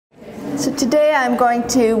So today I'm going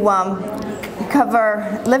to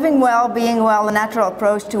cover living well, being well, a natural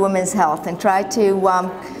approach to women's health, and try to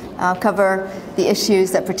cover the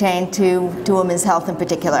issues that pertain to women's health in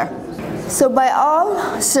particular. So by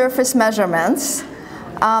all surface measurements,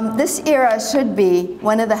 this era should be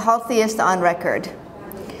one of the healthiest on record.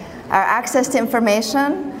 Our access to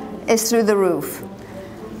information is through the roof.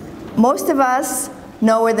 Most of us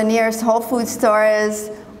know where the nearest Whole Food store is,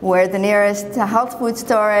 where the nearest health food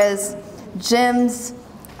store is. Gyms,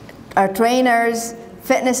 our trainers,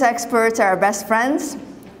 fitness experts are our best friends.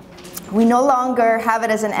 We no longer have it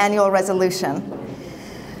as an annual resolution.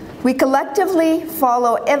 We collectively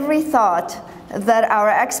follow every thought that our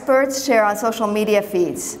experts share on social media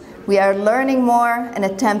feeds. We are learning more and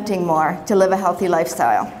attempting more to live a healthy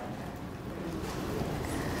lifestyle.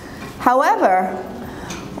 However,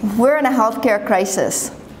 we're in a healthcare crisis,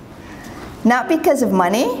 not because of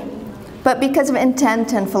money, but because of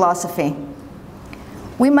intent and philosophy.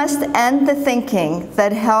 We must end the thinking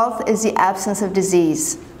that health is the absence of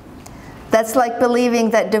disease. That's like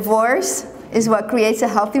believing that divorce is what creates a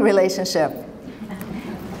healthy relationship.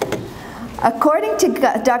 According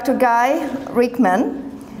to Dr. Guy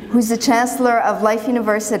Riechman, who's the Chancellor of Life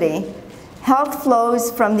University, health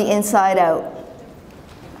flows from the inside out.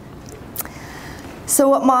 So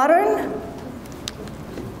what modern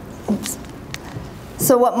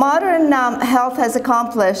health has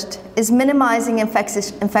accomplished is minimizing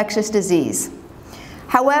infectious disease.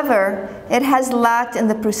 However, it has lacked in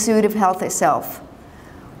the pursuit of health itself.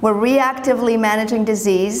 We're reactively managing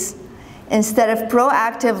disease instead of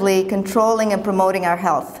proactively controlling and promoting our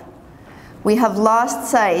health. We have lost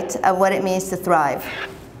sight of what it means to thrive.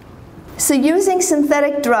 So using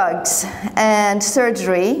synthetic drugs and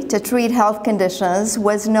surgery to treat health conditions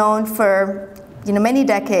was known for many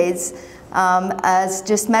decades as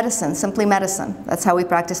just medicine, simply medicine. That's how we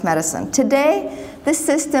practice medicine. Today, this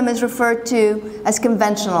system is referred to as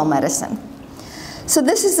conventional medicine. So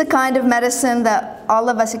this is the kind of medicine that all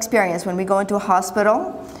of us experience when we go into a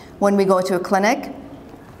hospital, when we go to a clinic.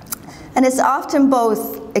 And it's often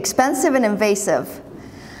both expensive and invasive.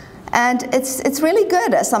 And it's really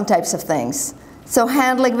good at some types of things. So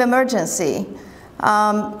handling of emergency,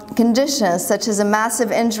 conditions such as a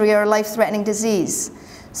massive injury or life-threatening disease.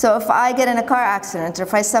 So if I get in a car accident or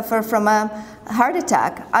if I suffer from a heart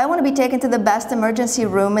attack, I want to be taken to the best emergency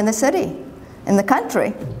room in the city, in the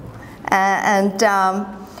country.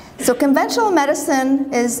 So conventional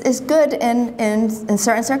medicine is good in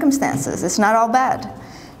certain circumstances. It's not all bad.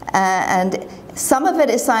 And some of it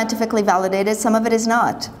is scientifically validated, some of it is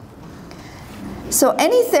not. So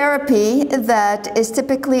any therapy that is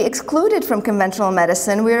typically excluded from conventional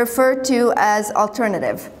medicine, we refer to as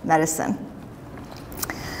alternative medicine.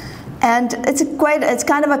 And it's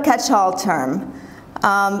kind of a catch-all term.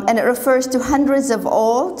 And it refers to hundreds of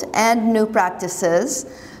old and new practices,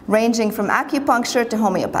 ranging from acupuncture to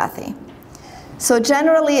homeopathy. So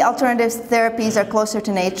generally, alternative therapies are closer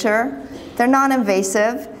to nature. They're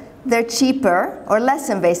non-invasive. They're cheaper, or less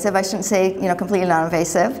invasive, I shouldn't say completely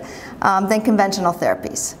non-invasive, than conventional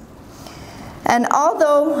therapies. And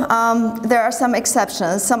although there are some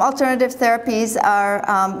exceptions, some alternative therapies are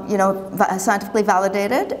scientifically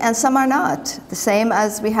validated, and some are not, the same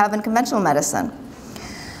as we have in conventional medicine.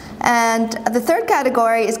 And the third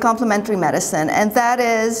category is complementary medicine, and that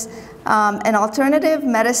is an alternative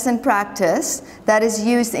medicine practice that is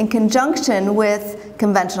used in conjunction with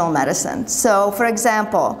conventional medicine. So, for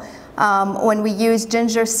example, when we use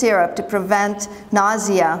ginger syrup to prevent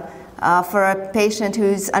nausea for a patient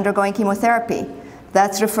who's undergoing chemotherapy,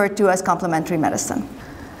 that's referred to as complementary medicine.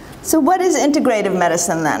 So what is integrative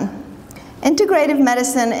medicine then? Integrative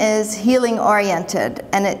medicine is healing-oriented,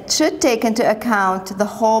 and it should take into account the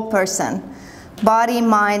whole person, body,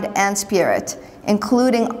 mind, and spirit,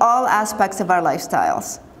 including all aspects of our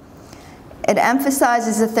lifestyles. It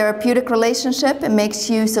emphasizes a therapeutic relationship and makes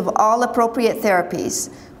use of all appropriate therapies,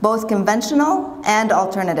 both conventional and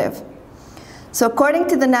alternative. So according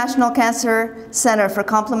to the National Cancer Center for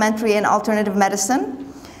Complementary and Alternative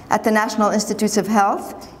Medicine at the National Institutes of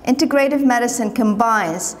Health, integrative medicine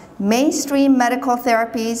combines mainstream medical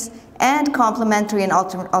therapies and complementary and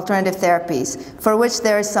alternative therapies, for which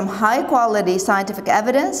there is some high-quality scientific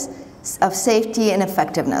evidence of safety and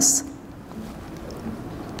effectiveness.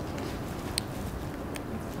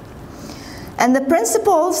 And the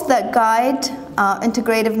principles that guide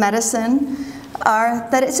integrative medicine are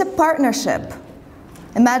that it's a partnership.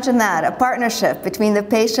 Imagine that, a partnership between the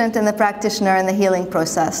patient and the practitioner in the healing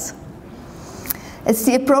process. It's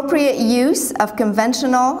the appropriate use of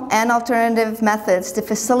conventional and alternative methods to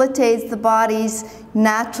facilitate the body's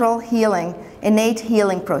natural healing innate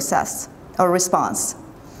healing process or response.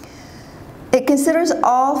 It considers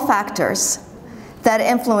all factors that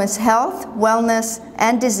influence health, wellness,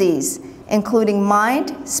 and disease, including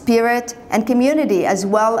mind, spirit, and community, as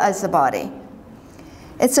well as the body.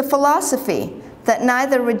 It's a philosophy that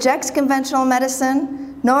neither rejects conventional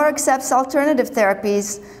medicine nor accepts alternative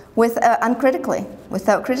therapies uncritically,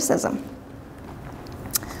 without criticism.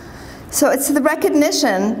 So it's the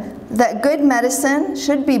recognition that good medicine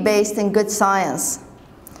should be based in good science.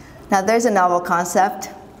 Now there's a novel concept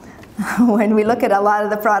when we look at a lot of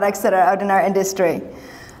the products that are out in our industry.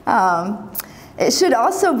 It should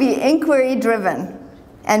also be inquiry-driven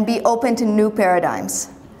and be open to new paradigms.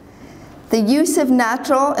 The use of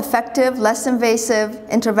natural, effective, less invasive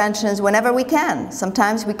interventions whenever we can.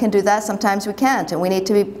 Sometimes we can do that, sometimes we can't, and we need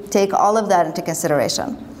to take all of that into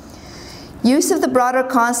consideration. Use of the broader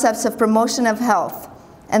concepts of promotion of health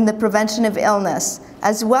and the prevention of illness,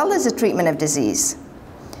 as well as the treatment of disease.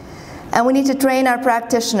 And we need to train our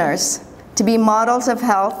practitioners to be models of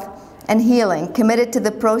health and healing, committed to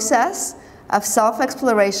the process of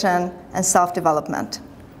self-exploration and self-development.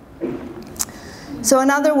 So in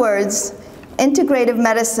other words, integrative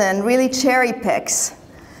medicine really cherry picks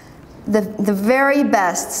the very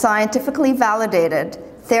best scientifically validated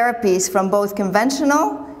therapies from both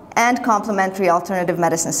conventional and complementary alternative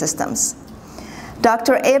medicine systems.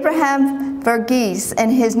 Dr. Abraham Verghese, in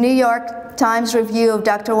his New York Times review of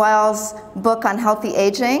Dr. Weil's book on healthy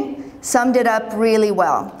aging, summed it up really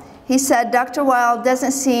well. He said, Dr. Weil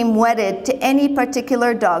doesn't seem wedded to any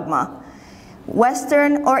particular dogma,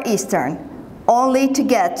 Western or Eastern, only to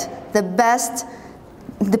get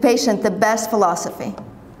the patient the best philosophy.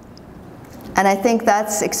 And I think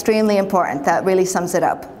that's extremely important. That really sums it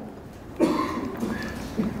up.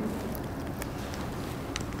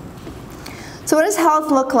 So what does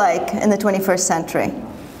health look like in the 21st century?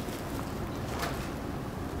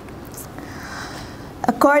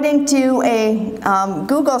 According to a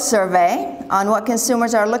Google survey on what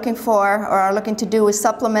consumers are looking for or are looking to do with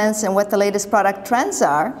supplements and what the latest product trends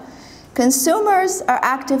are, consumers are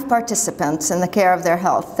active participants in the care of their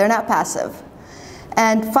health. They're not passive.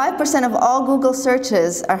 And 5% of all Google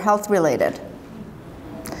searches are health related.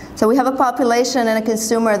 So we have a population and a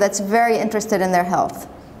consumer that's very interested in their health.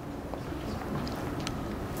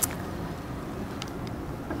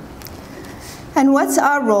 And what's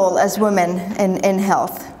our role as women in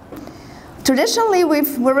health? Traditionally,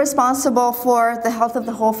 we're responsible for the health of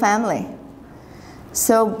the whole family.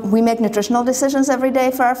 So we make nutritional decisions every day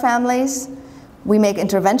for our families. We make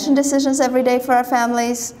intervention decisions every day for our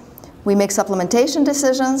families. We make supplementation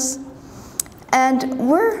decisions. And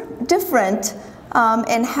we're different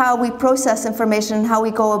in how we process information and how we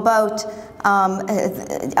go about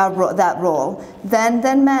that role than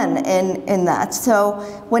men in that. So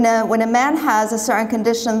when a man has a certain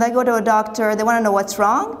condition, they go to a doctor, they want to know what's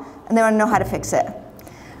wrong, and they want to know how to fix it.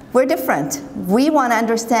 We're different. We want to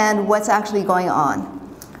understand what's actually going on.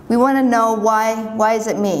 We want to know why is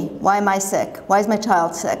it me? Why am I sick? Why is my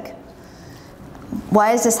child sick?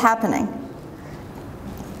 Why is this happening?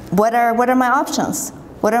 What are my options?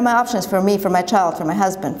 What are my options for me, for my child, for my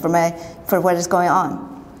husband, for what is going on?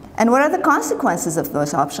 And what are the consequences of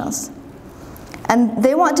those options? And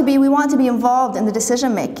we want to be involved in the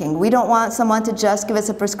decision making. We don't want someone to just give us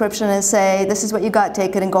a prescription and say, this is what you got,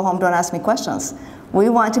 take it and go home, don't ask me questions. We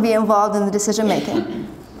want to be involved in the decision making.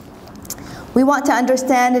 We want to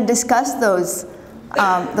understand and discuss those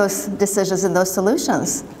decisions and those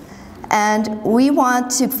solutions. And we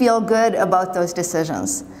want to feel good about those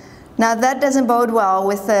decisions. Now that doesn't bode well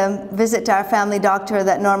with a visit to our family doctor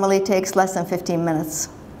that normally takes less than 15 minutes.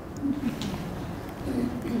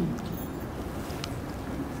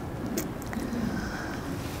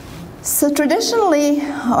 So traditionally,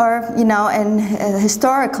 and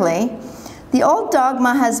historically, the old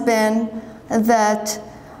dogma has been that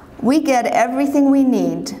we get everything we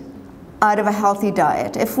need out of a healthy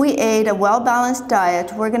diet. If we ate a well-balanced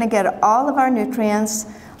diet, we're going to get all of our nutrients,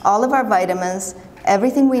 all of our vitamins,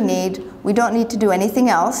 everything we need. We don't need to do anything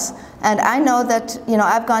else. And I know that,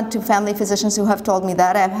 I've gone to family physicians who have told me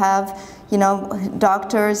that. I have,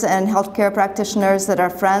 doctors and healthcare practitioners that are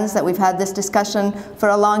friends that we've had this discussion for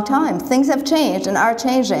a long time. Things have changed and are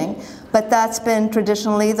changing, but that's been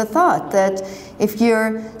traditionally the thought, that if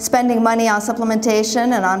you're spending money on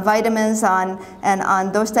supplementation and on vitamins and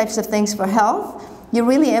on those types of things for health, you're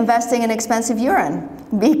really investing in expensive urine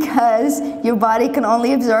because your body can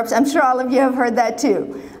only absorb, I'm sure all of you have heard that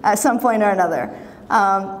too, at some point or another.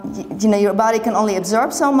 Your body can only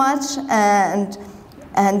absorb so much,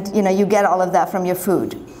 and you get all of that from your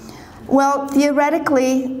food. Well,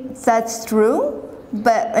 theoretically, that's true,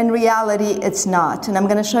 but in reality it's not. And I'm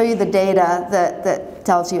going to show you the data that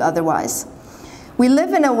tells you otherwise. We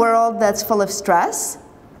live in a world that's full of stress,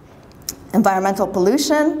 environmental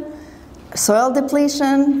pollution, soil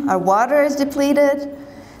depletion, our water is depleted.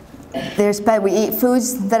 We eat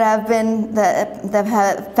foods that have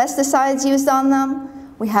pesticides used on them.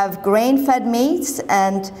 We have grain-fed meats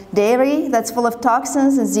and dairy that's full of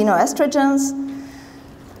toxins and xenoestrogens.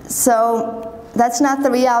 So that's not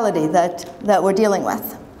the reality that we're dealing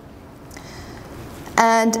with.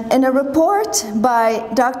 And in a report by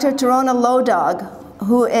Dr. Torona Lodog,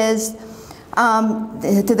 who is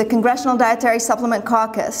to the Congressional Dietary Supplement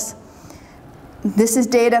Caucus, this is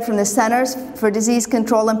data from the Centers for Disease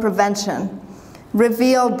Control and Prevention,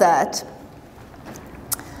 revealed that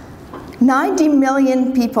 90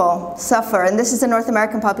 million people suffer, and this is the North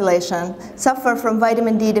American population, suffer from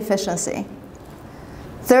vitamin D deficiency.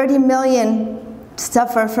 30 million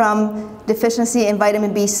suffer from deficiency in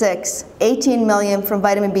vitamin B6, 18 million from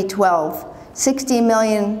vitamin B12, 60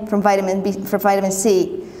 million from vitamin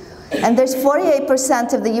C. And there's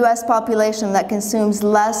 48% of the US population that consumes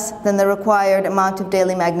less than the required amount of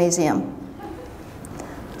daily magnesium.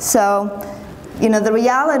 So, the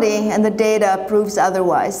reality and the data proves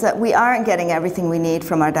otherwise, that we aren't getting everything we need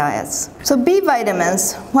from our diets. So B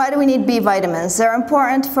vitamins, why do we need B vitamins? They're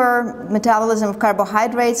important for metabolism of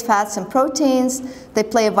carbohydrates, fats, and proteins. They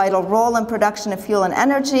play a vital role in production of fuel and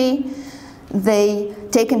energy. They,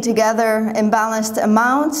 taken together in balanced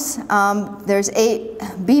amounts, there's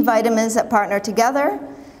 8 B vitamins that partner together.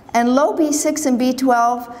 And low B6 and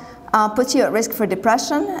B12 puts you at risk for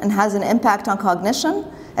depression and has an impact on cognition,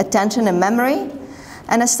 attention, and memory.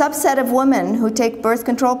 And a subset of women who take birth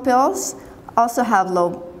control pills also have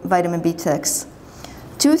low vitamin B6.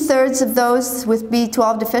 2/3 of those with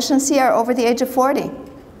B12 deficiency are over the age of 40.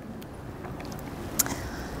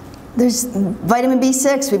 There's vitamin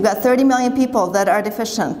B6. We've got 30 million people that are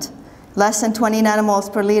deficient, less than 20 nanomoles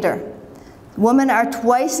per liter. Women are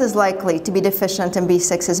twice as likely to be deficient in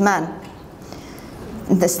B6 as men.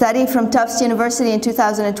 The study from Tufts University in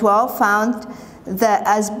 2012 found that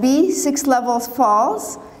as B6 levels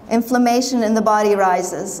falls, inflammation in the body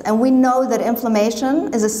rises. And we know that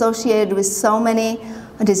inflammation is associated with so many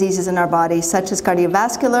diseases in our body, such as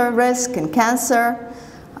cardiovascular risk and cancer.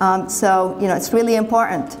 So, it's really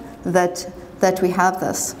important that we have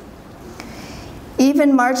this.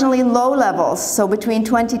 Even marginally low levels, so between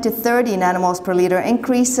 20 to 30 nanomoles per liter,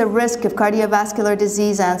 increase the risk of cardiovascular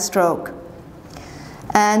disease and stroke.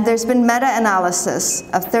 And there's been meta-analysis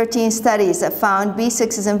of 13 studies that found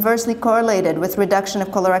B6 is inversely correlated with reduction of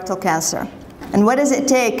colorectal cancer. And what does it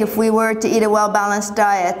take if we were to eat a well-balanced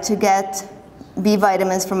diet to get B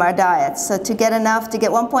vitamins from our diet? So to get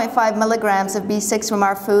 1.5 milligrams of B6 from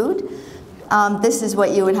our food, this is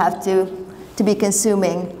what you would have to be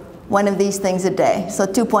consuming, one of these things a day. So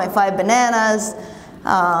 2.5 bananas,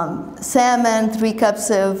 salmon, 3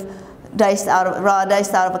 cups of raw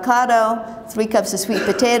diced avocado, 3 cups of sweet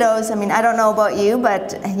potatoes. I don't know about you,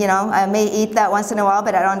 but I may eat that once in a while,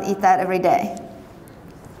 but I don't eat that every day.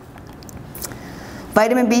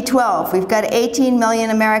 Vitamin B12, we've got 18 million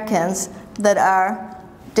Americans that are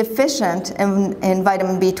deficient in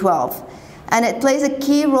vitamin B12. And it plays a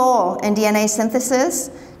key role in DNA synthesis,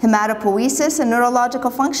 hematopoiesis, and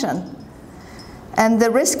neurological function. And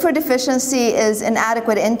the risk for deficiency is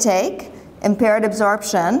inadequate intake, impaired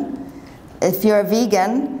absorption. If you're a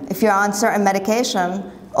vegan, if you're on certain medication,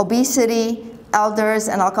 obesity, elders,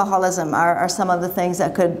 and alcoholism are some of the things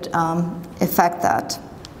that could affect that.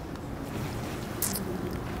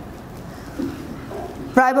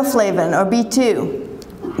 Riboflavin, or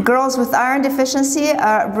B2. Girls with iron deficiency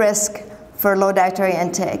are at risk for low dietary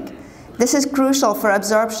intake. This is crucial for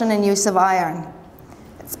absorption and use of iron.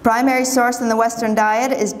 Its primary source in the Western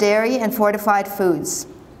diet is dairy and fortified foods.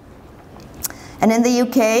 And in the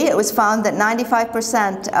UK, it was found that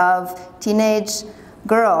 95% of teenage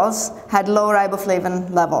girls had low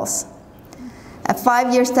riboflavin levels. A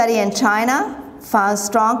 5-year study in China found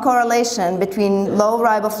strong correlation between low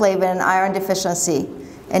riboflavin and iron deficiency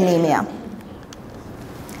anemia.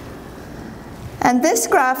 And this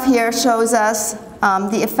graph here shows us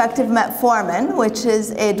the effect of metformin, which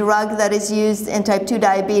is a drug that is used in type 2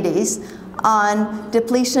 diabetes, on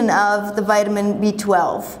depletion of the vitamin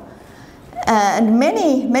B12. And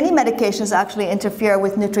many medications actually interfere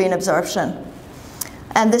with nutrient absorption.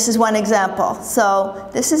 And this is one example. So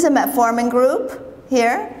this is a metformin group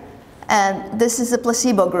here, and this is a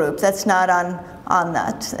placebo group that's not on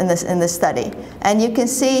that in this study. And you can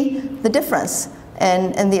see the difference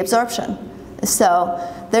in the absorption. So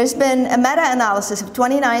there's been a meta-analysis of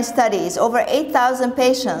 29 studies, over 8,000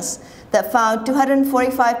 patients, that found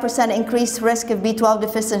 245% increased risk of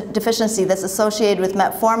B12 deficiency that's associated with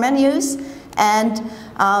metformin use and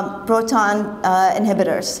proton pump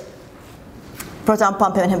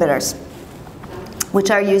inhibitors,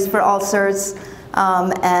 which are used for ulcers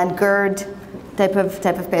and GERD type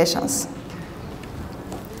of patients.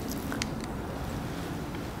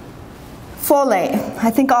 Folate.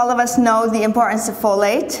 I think all of us know the importance of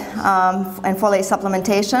folate and folate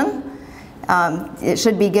supplementation. It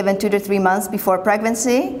should be given 2 to 3 months before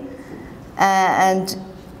pregnancy. And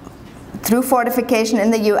through fortification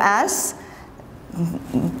in the US,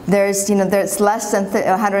 there's less than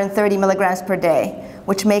 130 milligrams per day,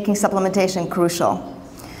 which making supplementation crucial.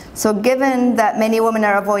 So given that many women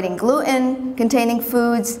are avoiding gluten-containing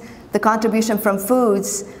foods, the contribution from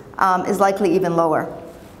foods is likely even lower.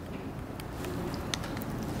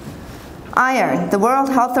 Iron. The World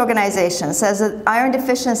Health Organization says that iron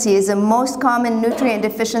deficiency is the most common nutrient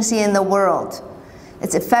deficiency in the world.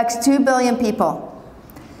 It affects 2 billion people.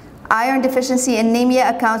 Iron deficiency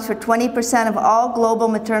anemia accounts for 20% of all global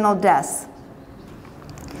maternal deaths.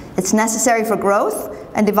 It's necessary for growth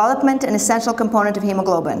and development, an essential component of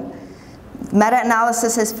hemoglobin.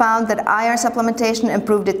 Meta-analysis has found that iron supplementation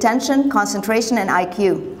improved attention, concentration, and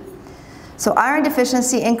IQ. So iron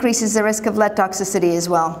deficiency increases the risk of lead toxicity as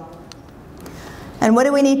well. And what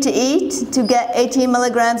do we need to eat to get 18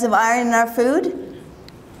 milligrams of iron in our food?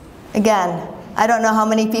 Again, I don't know how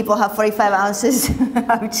many people have 45 ounces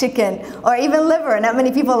of chicken, or even liver. Not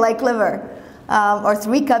many people like liver. Or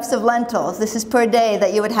 3 cups of lentils. This is per day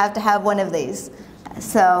that you would have to have one of these.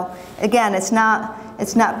 So again, it's not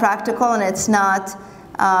practical, and it's not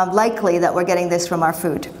likely that we're getting this from our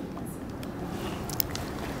food.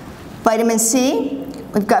 Vitamin C.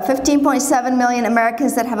 We've got 15.7 million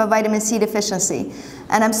Americans that have a vitamin C deficiency.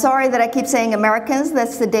 And I'm sorry that I keep saying Americans.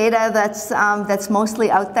 That's the data that's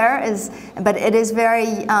mostly out there, but it is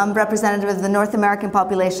very representative of the North American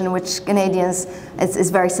population, which Canadians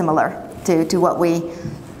is very similar to what we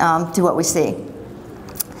see.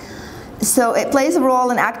 So it plays a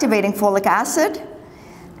role in activating folic acid,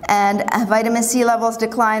 and vitamin C levels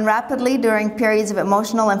decline rapidly during periods of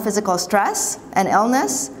emotional and physical stress and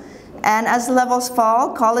illness. And as the levels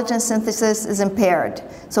fall, collagen synthesis is impaired.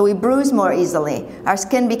 So we bruise more easily. Our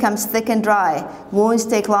skin becomes thick and dry. Wounds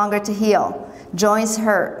take longer to heal. Joints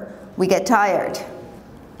hurt. We get tired.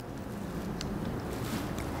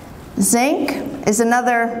 Zinc is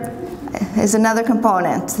another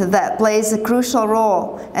component that plays a crucial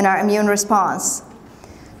role in our immune response.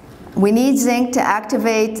 We need zinc to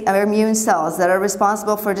activate our immune cells that are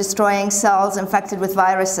responsible for destroying cells infected with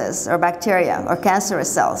viruses or bacteria or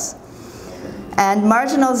cancerous cells. And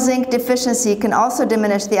marginal zinc deficiency can also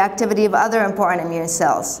diminish the activity of other important immune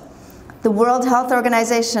cells. The World Health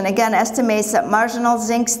Organization again estimates that marginal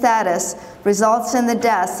zinc status results in the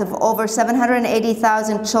deaths of over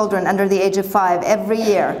 780,000 children under the age of 5 every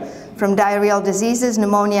year from diarrheal diseases,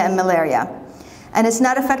 pneumonia, and malaria. And it's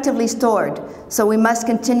not effectively stored, so we must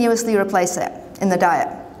continuously replace it in the diet.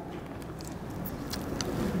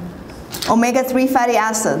 Omega-3 fatty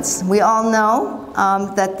acids. We all know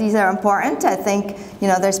that these are important. I think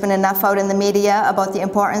there's been enough out in the media about the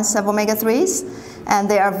importance of omega-3s, and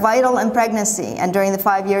they are vital in pregnancy and during the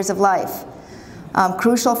 5 years of life.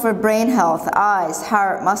 Crucial for brain health, eyes,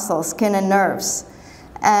 heart, muscles, skin, and nerves.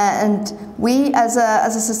 And we as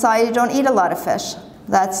a society don't eat a lot of fish.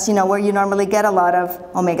 That's where you normally get a lot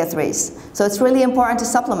of omega-3s. So it's really important to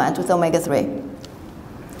supplement with omega-3.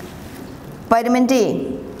 Vitamin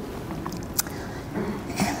D.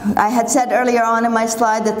 I had said earlier on in my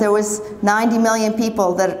slide that there was 90 million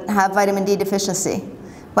people that have vitamin D deficiency.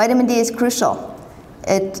 Vitamin D is crucial.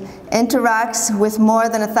 It interacts with more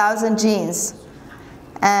than 1,000 genes.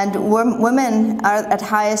 And women are at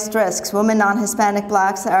highest risks. Women, non-Hispanic,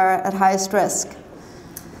 blacks are at highest risk.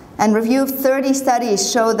 And review of 30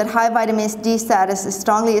 studies show that high vitamin D status is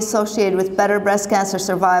strongly associated with better breast cancer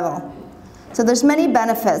survival. So there's many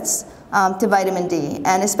benefits to vitamin D,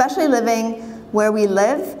 and especially living where we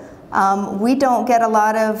live, we don't get a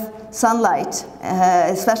lot of sunlight,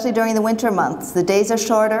 especially during the winter months. The days are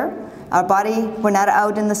shorter. Our body, we're not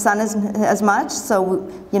out in the sun as much, so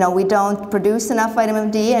we don't produce enough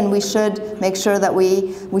vitamin D, and we should make sure that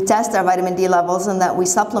we test our vitamin D levels and that we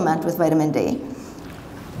supplement with vitamin D.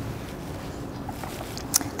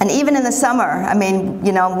 And even in the summer,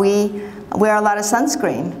 we wear a lot of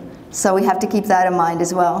sunscreen, so we have to keep that in mind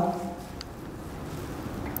as well.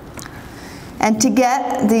 And to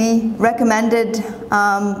get the recommended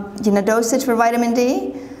dosage for vitamin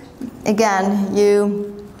D, again,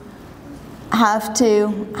 you have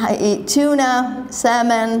to eat tuna,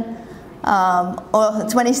 salmon,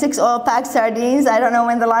 26 oil-packed sardines. I don't know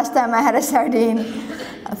when the last time I had a sardine.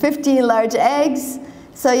 15 large eggs.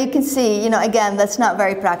 So you can see, again, that's not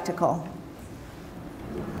very practical.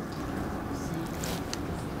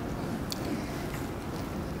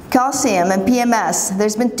 Calcium and PMS.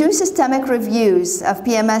 There's been 2 systemic reviews of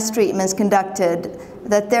PMS treatments conducted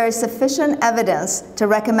that there is sufficient evidence to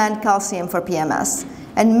recommend calcium for PMS.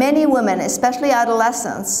 And many women, especially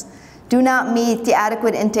adolescents, do not meet the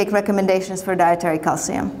adequate intake recommendations for dietary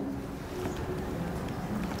calcium.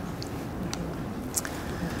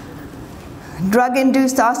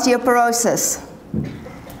 Drug-induced osteoporosis.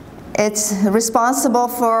 It's responsible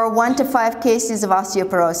for 1 to 5 cases of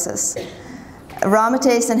osteoporosis.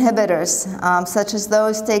 Aromatase inhibitors, such as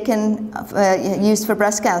those used for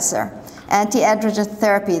breast cancer, anti-androgen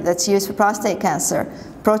therapy that's used for prostate cancer,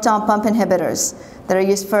 proton pump inhibitors that are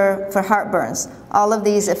used for heartburns. All of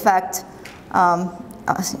these affect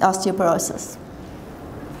osteoporosis.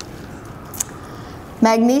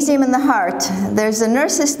 Magnesium in the heart. There's a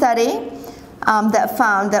nurses study that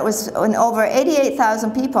found, that was in over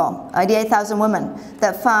 88,000 people, 88,000 women,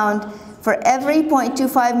 that found for every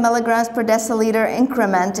 0.25 milligrams per deciliter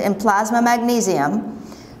increment in plasma magnesium,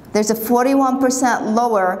 there's a 41%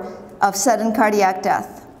 lower of sudden cardiac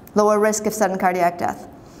death, lower risk of sudden cardiac death.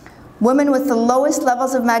 Women with the lowest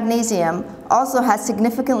levels of magnesium also had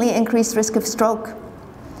significantly increased risk of stroke.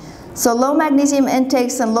 So low magnesium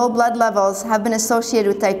intakes and low blood levels have been associated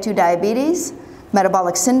with type 2 diabetes,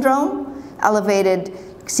 metabolic syndrome, elevated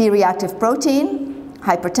C-reactive protein,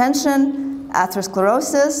 hypertension,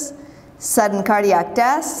 atherosclerosis, sudden cardiac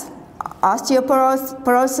death,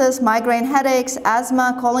 osteoporosis, migraine headaches,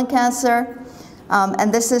 asthma, colon cancer,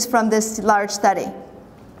 and this is from this large study.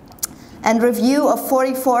 And review of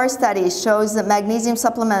 44 studies shows that magnesium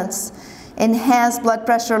supplements enhance blood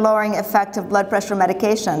pressure lowering effect of blood pressure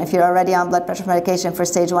medication if you're already on blood pressure medication for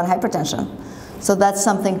stage 1 hypertension. So that's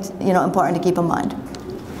something important to keep in mind.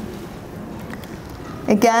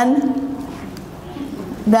 Again,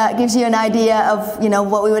 that gives you an idea of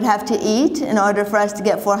what we would have to eat in order for us to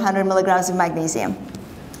get 400 milligrams of magnesium.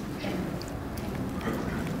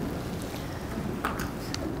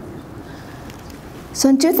 So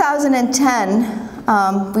in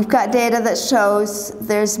 2010, we've got data that shows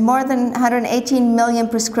there's more than 118 million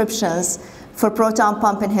prescriptions for proton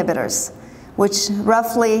pump inhibitors, which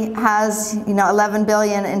roughly has 11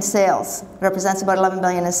 billion in sales, represents about 11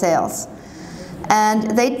 billion in sales.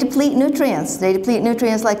 And they deplete nutrients. They deplete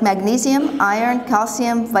nutrients like magnesium, iron,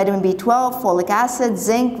 calcium, vitamin B12, folic acid,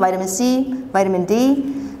 zinc, vitamin C, vitamin D.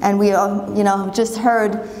 And we just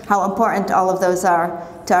heard how important all of those are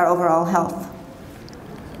to our overall health.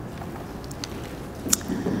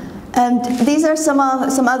 And these are some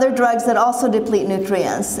other drugs that also deplete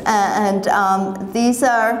nutrients. And these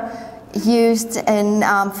are used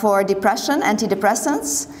for depression,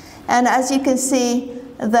 antidepressants. And as you can see,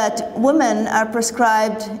 that women are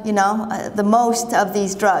prescribed, the most of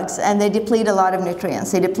these drugs, and they deplete a lot of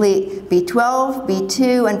nutrients. They deplete B12,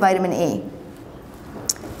 B2, and vitamin E.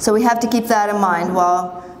 So we have to keep that in mind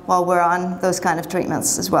while we're on those kind of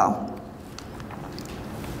treatments as well.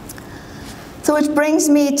 So which brings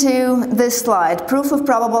me to this slide, proof of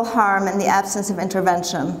probable harm in the absence of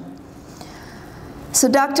intervention. So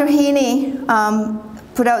Dr. Heaney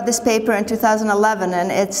put out this paper in 2011,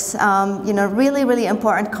 and it's really, really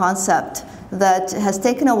important concept that has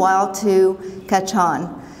taken a while to catch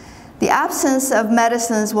on. The absence of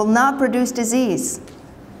medicines will not produce disease.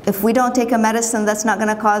 If we don't take a medicine, that's not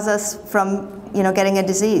going to cause us from getting a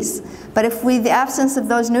disease. But if the absence of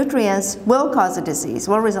those nutrients will cause a disease,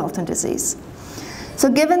 will result in disease. So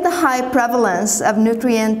given the high prevalence of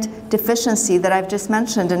nutrient deficiency that I've just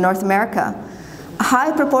mentioned in North America, a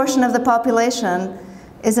high proportion of the population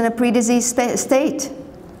is in a pre-disease state.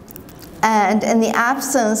 And in the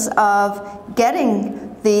absence of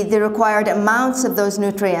getting the required amounts of those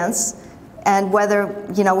nutrients, and whether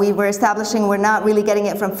we were establishing we're not really getting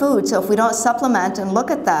it from food, so if we don't supplement and look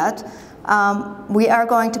at that, we are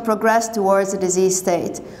going to progress towards a disease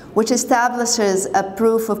state, which establishes a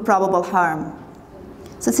proof of probable harm.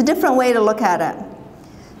 So it's a different way to look at it.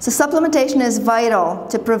 So supplementation is vital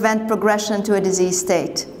to prevent progression to a disease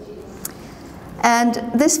state. And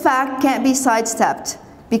this fact can't be sidestepped,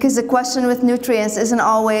 because the question with nutrients isn't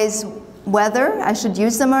always whether I should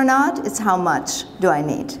use them or not, it's how much do I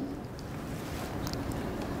need.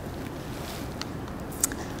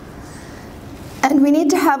 And we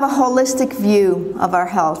need to have a holistic view of our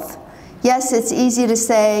health. Yes, it's easy to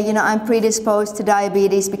say, I'm predisposed to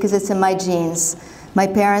diabetes because it's in my genes. My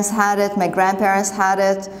parents had it, my grandparents had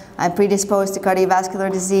it, I'm predisposed to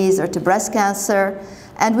cardiovascular disease or to breast cancer,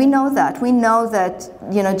 and we know that. We know that,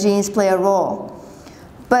 you know, genes play a role.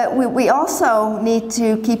 But we also need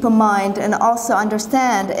to keep in mind and also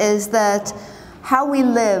understand is that how we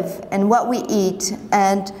live and what we eat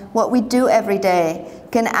and what we do every day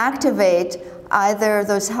can activate either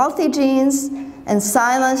those healthy genes and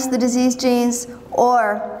silence the disease genes,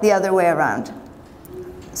 or the other way around.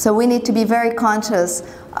 So we need to be very conscious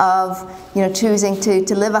of, you know, choosing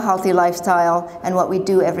to live a healthy lifestyle and what we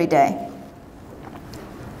do every day.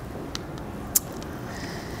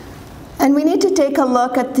 And we need to take a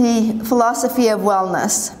look at the philosophy of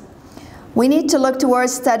wellness. We need to look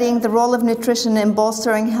towards studying the role of nutrition in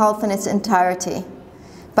bolstering health in its entirety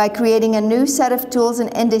by creating a new set of tools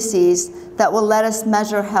and indices that will let us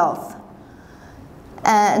measure health.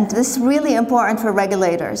 And this is really important for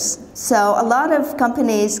regulators. So a lot of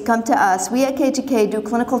companies come to us. We at KGK do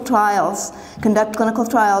clinical trials, conduct clinical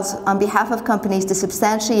trials on behalf of companies to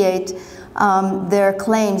substantiate their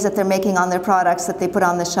claims that they're making on their products that they put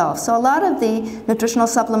on the shelf. So a lot of the nutritional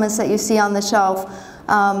supplements that you see on the shelf,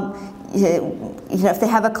 if they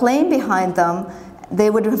have a claim behind them, they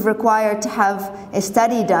would have required to have a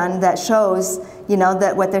study done that shows, you know,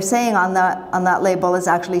 that what they're saying on that label is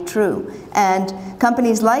actually true. And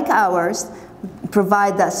companies like ours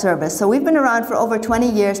provide that service. So we've been around for over 20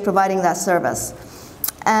 years providing that service.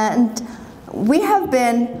 And we have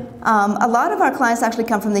been, a lot of our clients actually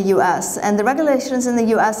come from the US, and the regulations in the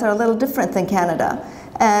US are a little different than Canada.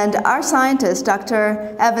 And our scientist,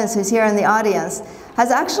 Dr. Evans, who's here in the audience,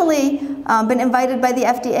 has actually been invited by the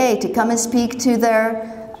FDA to come and speak to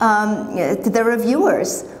their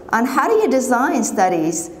reviewers on how do you design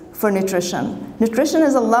studies for nutrition. Nutrition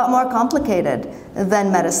is a lot more complicated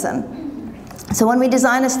than medicine. So when we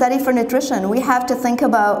design a study for nutrition, we have to think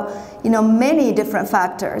about, you know, many different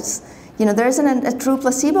factors. You know, there isn't a true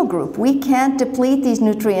placebo group. We can't deplete these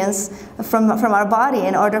nutrients from our body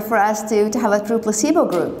in order for us to have a true placebo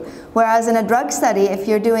group. Whereas in a drug study, if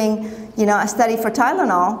you're doing, you know, a study for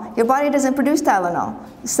Tylenol, your body doesn't produce Tylenol.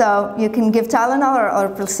 So you can give Tylenol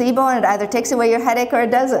or placebo, and it either takes away your headache or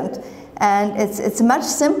it doesn't. And it's much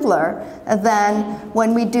simpler than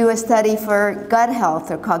when we do a study for gut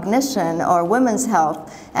health or cognition or women's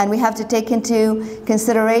health, and we have to take into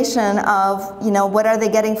consideration of, you know, what are they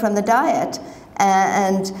getting from the diet,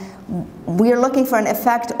 and we're looking for an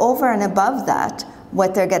effect over and above that,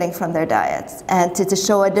 what they're getting from their diets, and to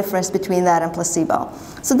show a difference between that and placebo.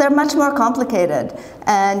 So they're much more complicated,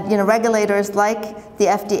 and, you know, regulators like the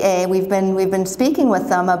FDA, we've been speaking with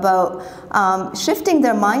them about shifting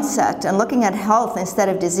their mindset and looking at health instead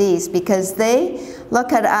of disease, because they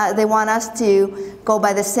want us to go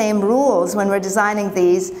by the same rules when we're designing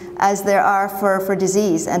these as there are for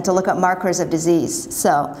disease, and to look at markers of disease.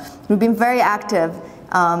 So we've been very active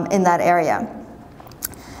in that area.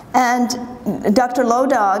 And Dr.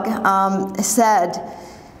 Lodog said,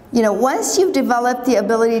 you know, once you've developed the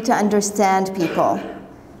ability to understand people,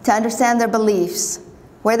 to understand their beliefs,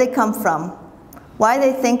 where they come from, why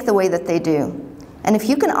they think the way that they do, and if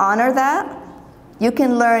you can honor that, you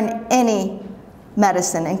can learn any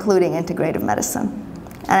medicine, including integrative medicine.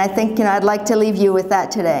 And I think, you know, I'd like to leave you with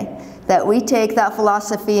that today, that we take that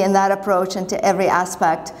philosophy and that approach into every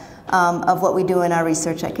aspect of what we do in our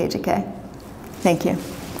research at KGK. Thank you.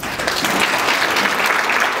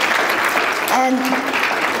 And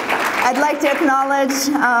I'd like to acknowledge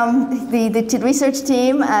the research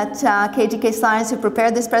team at KGK Science who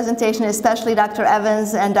prepared this presentation, especially Dr.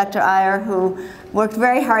 Evans and Dr. Iyer, who worked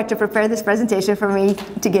very hard to prepare this presentation for me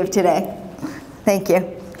to give today. Thank you.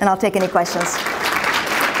 And I'll take any questions.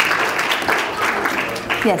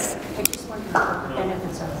 Yes? I just wonder what the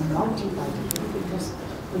benefits of a multivitamin, because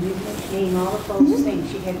when you name all of those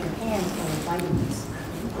things, you have your hands full of vitamins.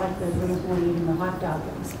 Like the little boy eating the hot dog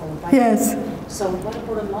that was full of vitamins. Yes. So what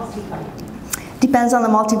about a multivitamin? Depends on the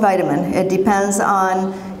multivitamin. It depends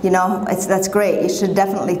on, you know, that's great. You should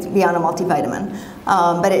definitely be on a multivitamin.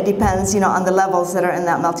 But it depends, you know, on the levels that are in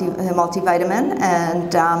that multivitamin,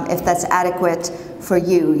 and if that's adequate for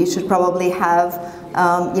you. You should probably have,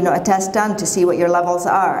 you know, a test done to see what your levels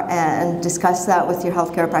are and discuss that with your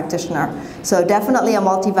healthcare practitioner. So definitely a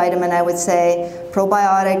multivitamin, I would say.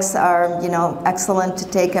 Probiotics are, you know, excellent to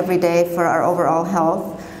take every day for our overall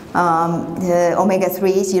health. The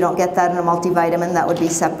omega-3s, you don't get that in a multivitamin, that would be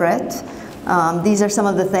separate. These are some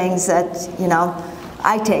of the things that, you know,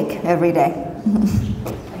 I take every day.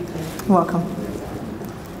 You're welcome.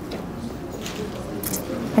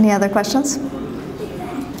 Any other questions?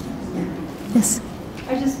 Yes.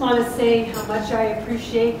 I just want to say how much I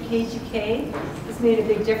appreciate KGK. It's made a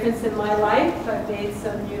big difference in my life. I've made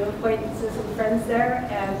some new acquaintances and friends there,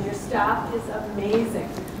 and your staff is amazing.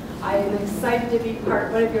 I am excited to be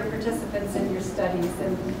one of your participants in your studies,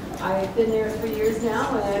 and I've been there 3 years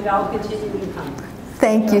now, and I'll continue to come.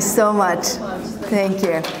 Thank you so much. Thank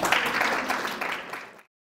you.